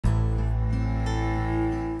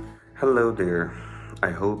Hello there, I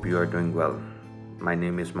hope you are doing well. My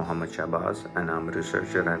name is Shahbaz and I'm a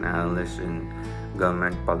researcher and analyst in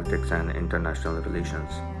government, politics and international relations.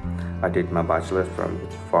 I did my bachelor's from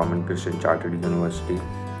Foreign Christian Chartered University.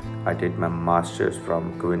 I did my master's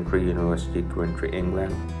from Coventry University, Coventry,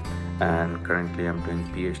 England, and currently I'm doing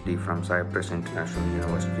PhD from Cyprus International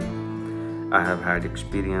University. I have had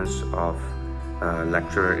experience of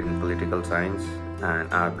lecturer in political science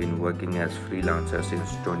and I've been working as freelancer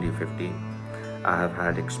since 2015. I have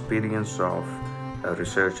had experience of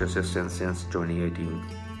research assistant since 2018.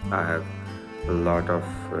 I have a lot of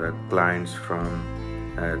clients from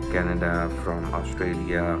Canada, from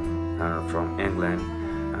Australia, from England,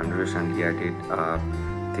 and recently I did a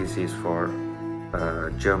thesis for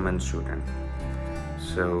a German student.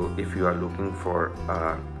 So if you are looking for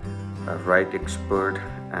a right expert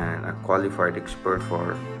and a qualified expert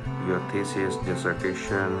for your thesis,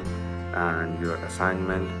 dissertation and your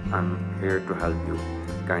assignment, I'm here to help you.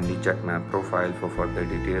 Kindly check my profile for further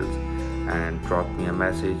details and drop me a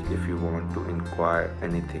message if you want to inquire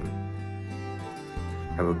anything.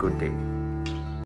 Have a good day.